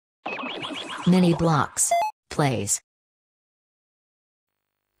Mini Bloks plays.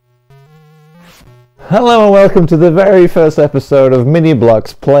 Hello and welcome to the very first episode of Mini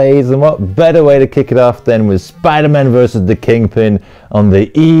Bloks Plays, and what better way to kick it off than with Spider-Man vs. the Kingpin on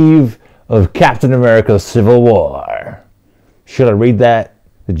the eve of Captain America's Civil War. Should I read that?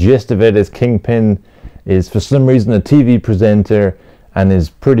 The gist of it is Kingpin is for some reason a TV presenter and is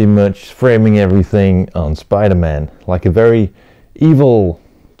pretty much framing everything on Spider-Man, like a very evil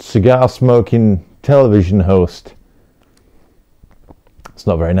cigar-smoking television host. It's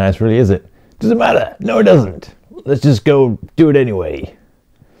not very nice, really, is it? Doesn't matter. No, it doesn't. Let's just go do it anyway.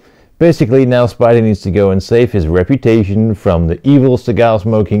 Basically, now Spidey needs to go and save his reputation from the evil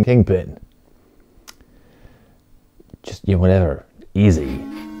cigar-smoking Kingpin. Just, whatever. Easy.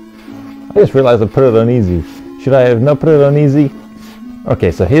 I just realized I put it on easy. Should I have not put it on easy?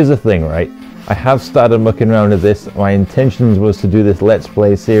 Okay, so here's the thing, right? I have started mucking around with this. My intentions was to do this Let's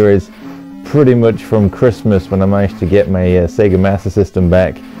Play series pretty much from Christmas when I managed to get my Sega Master System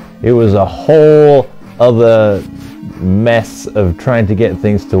back. It was a whole other mess of trying to get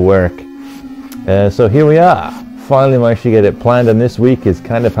things to work. So here we are. Finally managed to get it planned, and this week is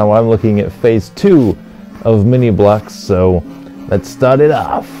kind of how I'm looking at phase 2 of Mini Bloks. So let's start it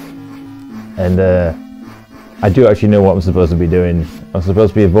off. And I do actually know what I'm supposed to be doing. I'm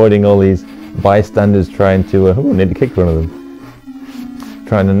supposed to be avoiding all these bystanders trying to... I need to kick one of them.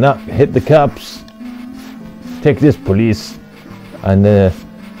 Trying to not hit the cops. Take this, police. And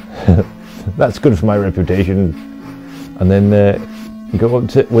that's good for my reputation. And then go up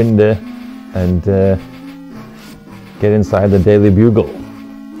to window and get inside the Daily Bugle.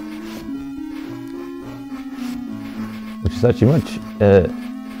 Which is actually much,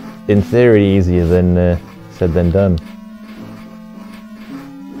 in theory, easier than said than done.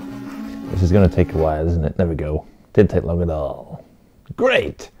 This is going to take a while, isn't it? There we go. Didn't take long at all.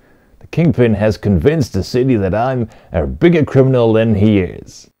 Great! The Kingpin has convinced the city that I'm a bigger criminal than he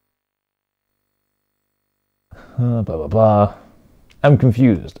is. Blah blah blah. I'm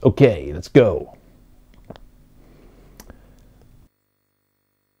confused. Okay, let's go.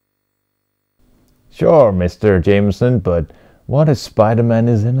 Sure, Mr. Jameson, but what if Spider-Man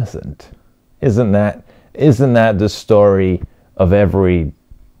is innocent? Isn't that the story of every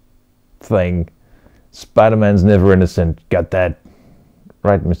thing? Spider-Man's never innocent. Got that?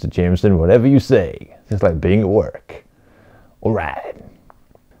 Right, Mr. Jameson, whatever you say. Just like being at work. Alright.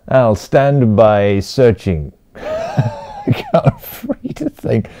 I'll stand by searching. I can't read a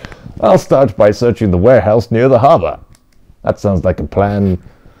thing. I'll start by searching the warehouse near the harbor. That sounds like a plan.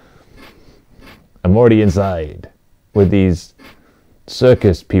 I'm already inside with these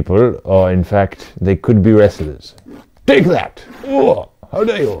circus people, or in fact, they could be wrestlers. Take that! Oh, how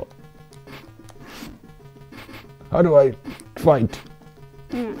dare you! How do I fight?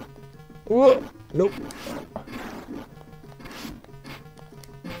 Oh, nope.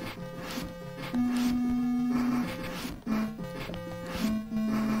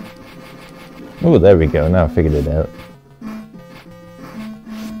 Oh, there we go. Now I figured it out. You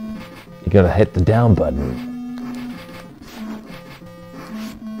gotta hit the down button.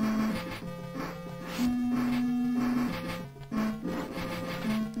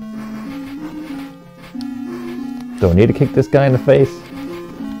 Do I need to kick this guy in the face?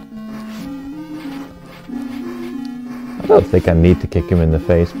 I don't think I need to kick him in the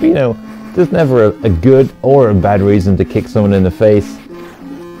face, but there's never a good or a bad reason to kick someone in the face,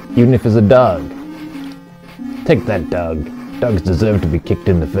 even if it's a dog. Take that, dog. Dogs deserve to be kicked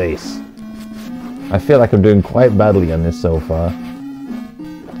in the face. I feel like I'm doing quite badly on this so far.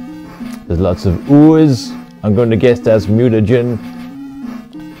 There's lots of oohs. I'm going to guess that's mutagen.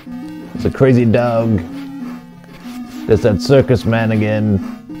 It's a crazy dog. There's that circus man again.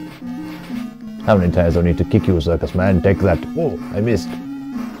 How many times do I need to kick you, circus man? Take that. Oh, I missed.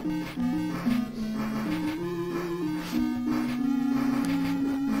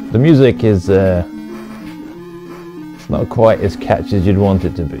 The music is, it's not quite as catchy as you'd want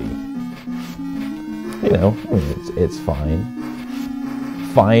it to be. It's fine.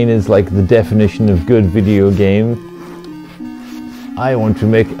 Fine is like the definition of good video game. I want to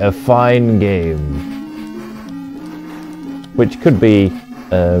make a fine game. Which could be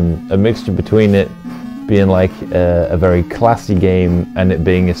a mixture between it being like a very classy game and it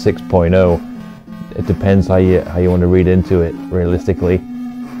being a 6.0. It depends how you want to read into it, realistically.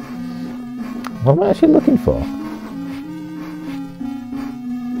 What am I actually looking for?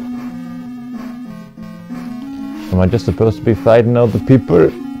 Am I just supposed to be fighting other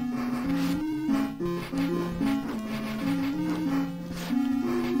people?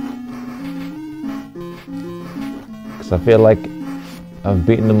 Because I feel like I've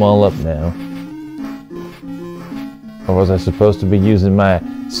beaten them all up now. Or was I supposed to be using my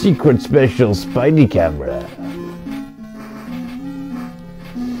secret special Spidey camera?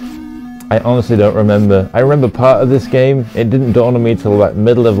 I honestly don't remember. I remember part of this game. It didn't dawn on me till about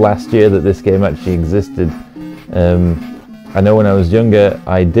middle of last year that this game actually existed. I know when I was younger,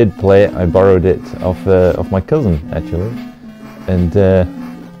 I did play it. I borrowed it off my cousin, actually. And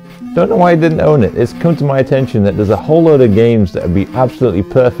don't know why I didn't own it. It's come to my attention that there's a whole load of games that would be absolutely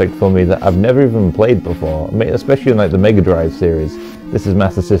perfect for me that I've never even played before. I mean, especially in like the Mega Drive series. This is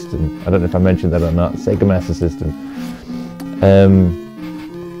Master System. I don't know if I mentioned that or not. Sega Master System.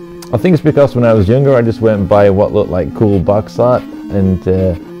 I think it's because when I was younger I just went and buy what looked like cool box art, and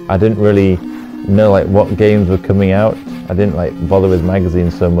I didn't really know like what games were coming out. I didn't like bother with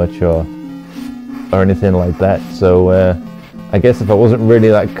magazines so much or anything like that. So I guess if I wasn't really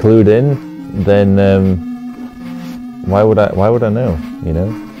that clued in, then why would I know, you know?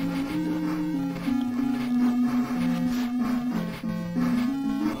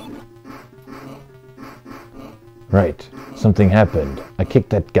 Right. Something happened. I kicked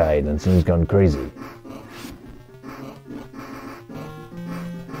that guy and then something's gone crazy.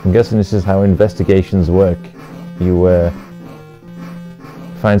 I'm guessing this is how investigations work. You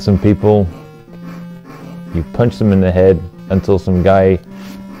find some people, you punch them in the head until some guy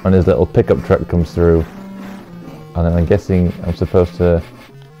on his little pickup truck comes through. And then I'm guessing I'm supposed to...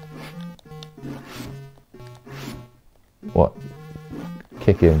 What?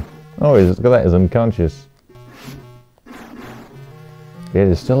 Kick him. Oh, look at that, he's unconscious. It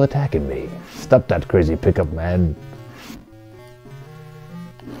is still attacking me. Stop that crazy pickup man.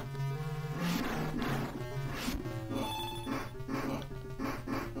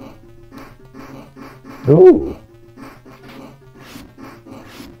 Ooh.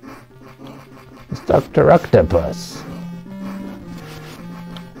 It's Dr. Octopus.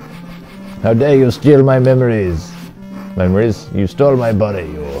 How dare you steal my memories? Memories? You stole my body,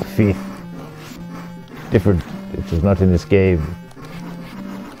 you thief. Different. It was not in this game.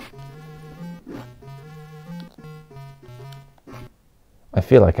 I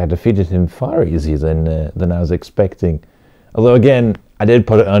feel like I defeated him far easier than I was expecting. Although again, I did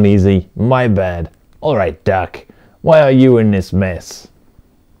put it on easy. My bad. Alright, Doc. Why are you in this mess?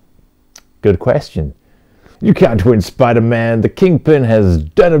 Good question. You can't win, Spider-Man. The Kingpin has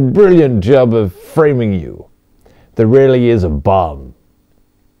done a brilliant job of framing you. There really is a bomb.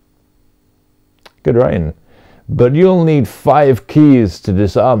 Good writing. But you'll need 5 keys to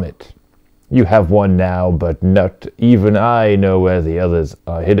disarm it. You have one now, but not even I know where the others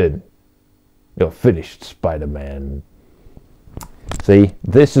are hidden. You're finished, Spider-Man. See,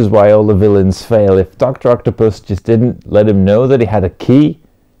 this is why all the villains fail. If Dr. Octopus just didn't let him know that he had a key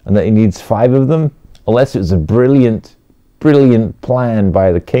and that he needs 5 of them, unless it was a brilliant, brilliant plan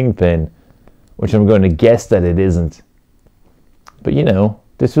by the Kingpin, which I'm going to guess that it isn't. But you know,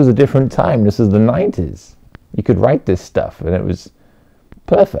 this was a different time. This is the 90s. You could write this stuff and it was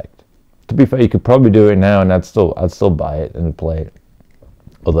perfect. To be fair, you could probably do it now, and I'd still buy it and play it.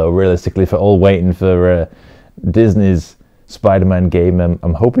 Although realistically, if we're all waiting for Disney's Spider-Man game,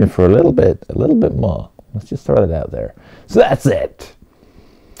 I'm hoping for a little bit more. Let's just throw that out there. So that's it.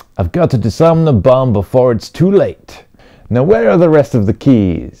 I've got to disarm the bomb before it's too late. Now, where are the rest of the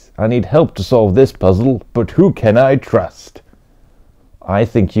keys? I need help to solve this puzzle, but who can I trust? I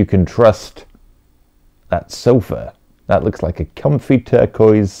think you can trust that sofa. That looks like a comfy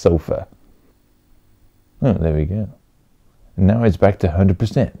turquoise sofa. Oh, there we go. And now it's back to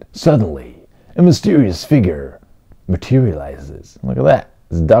 100%. Suddenly, a mysterious figure materializes. Look at that.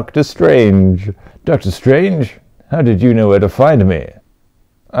 It's Doctor Strange. Doctor Strange, how did you know where to find me?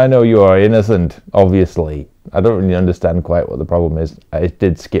 I know you are innocent, obviously. I don't really understand quite what the problem is. I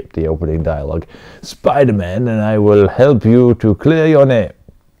did skip the opening dialogue. Spider-Man and I will help you to clear your name.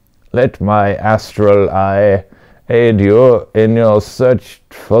 Let my astral eye aid you in your search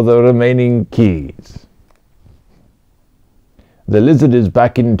for the remaining keys. The lizard is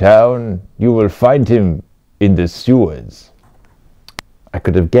back in town. You will find him in the sewers. I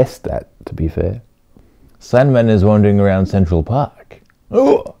could have guessed that, to be fair. Sandman is wandering around Central Park.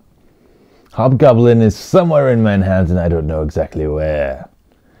 Oh! Hobgoblin is somewhere in Manhattan, I don't know exactly where.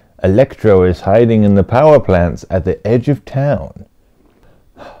 Electro is hiding in the power plants at the edge of town.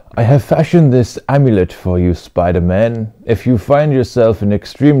 I have fashioned this amulet for you, Spider-Man. If you find yourself in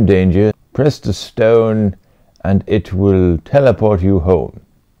extreme danger, press the stone and it will teleport you home.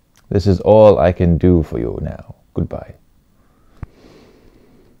 This is all I can do for you now. Goodbye.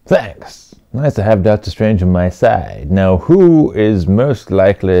 Thanks. Nice to have Doctor Strange on my side. Now, who is most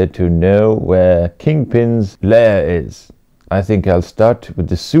likely to know where Kingpin's lair is? I think I'll start with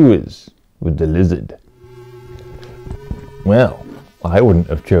the sewers, with the lizard. Well, I wouldn't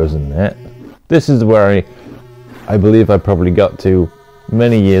have chosen that. This is where I believe I probably got to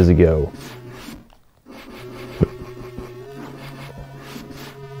many years ago.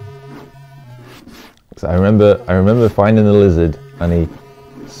 So I remember finding the lizard, and he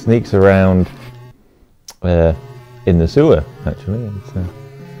sneaks around in the sewer. Actually,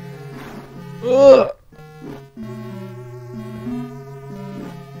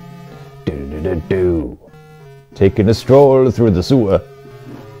 taking a stroll through the sewer,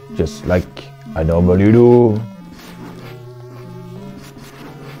 just like I normally do.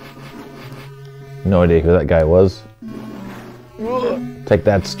 No idea who that guy was. Take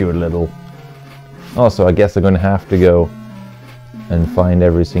that, Stuart Little. Also, I guess I'm going to have to go and find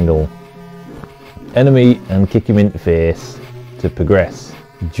every single enemy and kick him in the face to progress.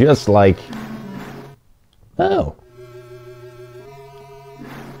 Just like... Oh.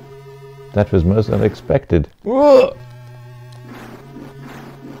 That was most unexpected. Whoa!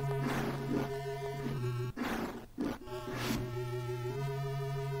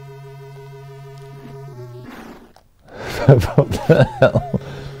 What the hell?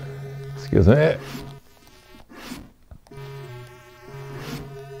 Excuse me.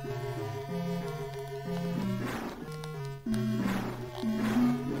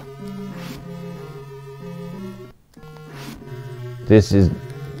 This is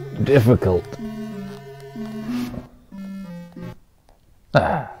difficult.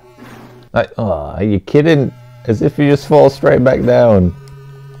 Are you kidding? As if you just fall straight back down.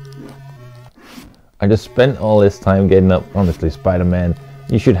 I just spent all this time getting up. Honestly, Spider-Man,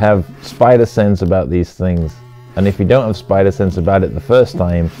 you should have spider sense about these things. And if you don't have spider sense about it the first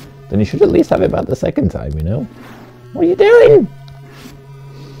time, then you should at least have it about the second time, you know? What are you doing?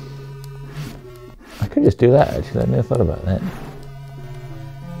 I could just do that, actually. I never thought about that.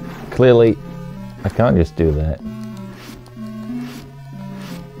 Clearly, I can't just do that.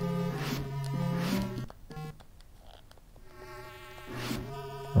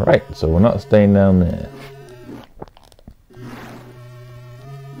 Right, so we're not staying down there.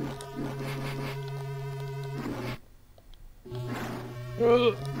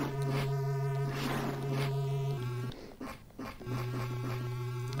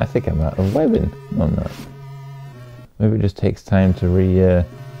 I think I'm out of webbing. No, I'm not. Maybe it just takes time to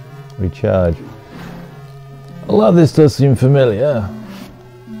recharge. A lot of this does seem familiar.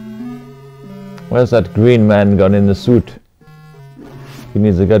 Where's that green man gone in the suit? He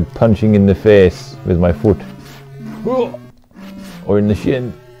needs a good punching in the face with my foot. Or in the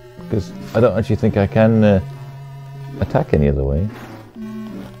shin. Because I don't actually think I can attack any other way.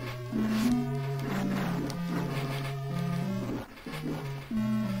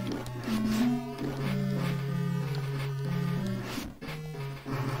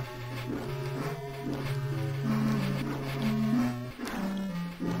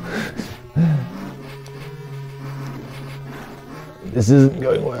 This isn't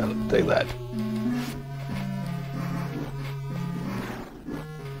going well. Take that.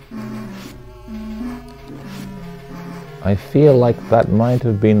 I feel like that might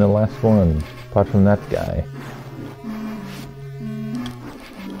have been the last one, apart from that guy.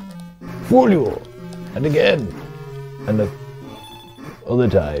 Fool you! And again! And the other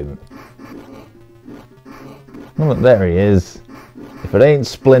time. Oh, there he is. If it ain't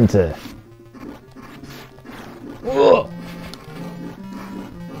Splinter. Whoa!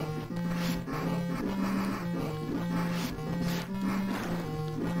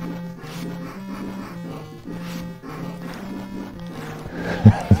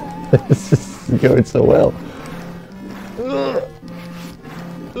 This is going so well.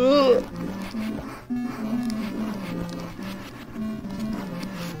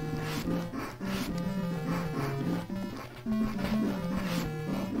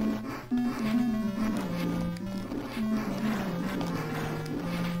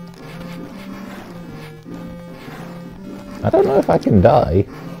 I don't know if I can die.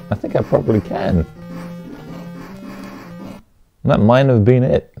 I think I probably can. That might have been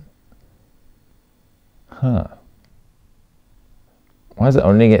it. Huh. Why does it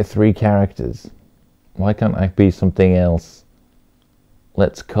only get 3 characters? Why can't I be something else?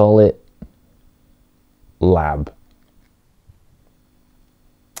 Let's call it Lab.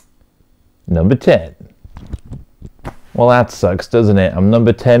 Number 10. Well, that sucks, doesn't it? I'm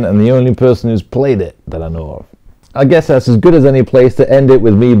number 10 and the only person who's played it that I know of. I guess that's as good as any place to end it,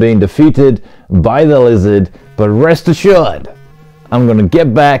 with me being defeated by the lizard, but rest assured, I'm going to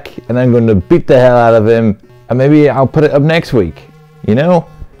get back and I'm going to beat the hell out of him, and maybe I'll put it up next week, you know?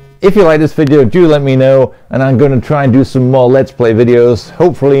 If you like this video, do let me know, and I'm going to try and do some more Let's Play videos,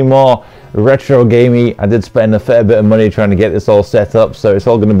 hopefully more retro gamey. I did spend a fair bit of money trying to get this all set up, so it's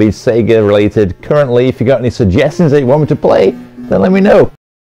all going to be Sega related. Currently, if you got any suggestions that you want me to play, then let me know.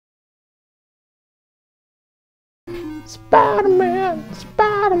 Spiderman,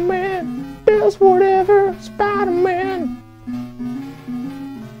 Spiderman, does whatever, Spiderman,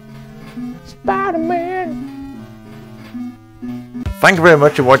 Spiderman. Thank you very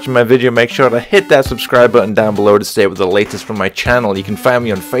much for watching my video. Make sure to hit that subscribe button down below to stay with the latest from my channel. You can find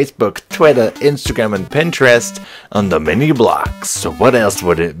me on Facebook, Twitter, Instagram and Pinterest under Mini Bloks. So what else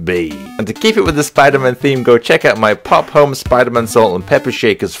would it be? And to keep it with the Spider-Man theme, go check out my Pop Home Spider-Man Salt and Pepper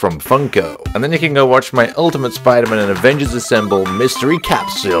Shakers from Funko. And then you can go watch my Ultimate Spider-Man and Avengers Assemble Mystery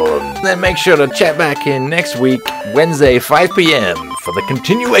Capsule. And then make sure to check back in next week, Wednesday 5 PM for the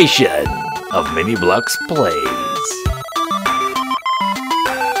continuation of Mini Bloks Plays.